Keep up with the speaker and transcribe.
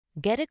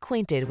Get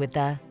acquainted with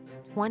the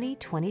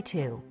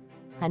 2022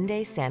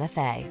 Hyundai Santa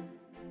Fe.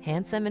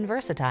 Handsome and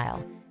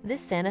versatile, this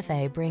Santa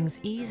Fe brings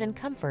ease and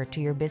comfort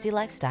to your busy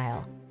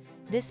lifestyle.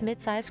 This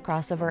midsize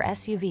crossover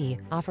SUV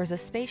offers a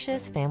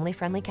spacious,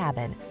 family-friendly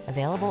cabin,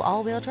 available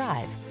all-wheel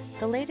drive,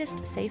 the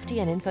latest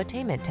safety and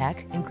infotainment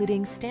tech,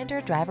 including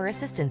standard driver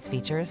assistance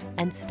features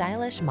and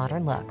stylish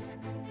modern looks.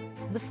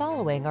 The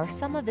following are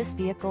some of this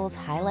vehicle's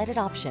highlighted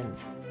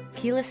options: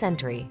 keyless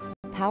entry,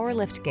 power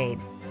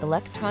liftgate,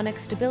 electronic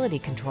stability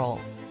control,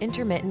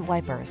 intermittent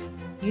wipers,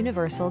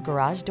 universal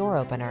garage door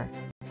opener,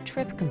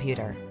 trip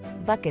computer,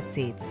 bucket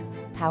seats,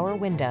 power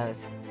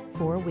windows,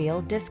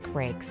 four-wheel disc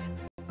brakes,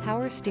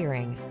 power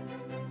steering.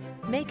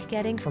 Make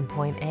getting from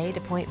point A to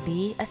point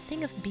B a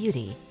thing of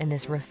beauty in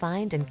this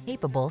refined and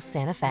capable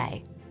Santa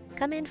Fe.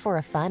 Come in for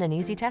a fun and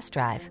easy test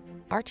drive.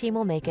 Our team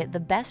will make it the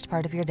best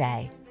part of your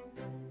day.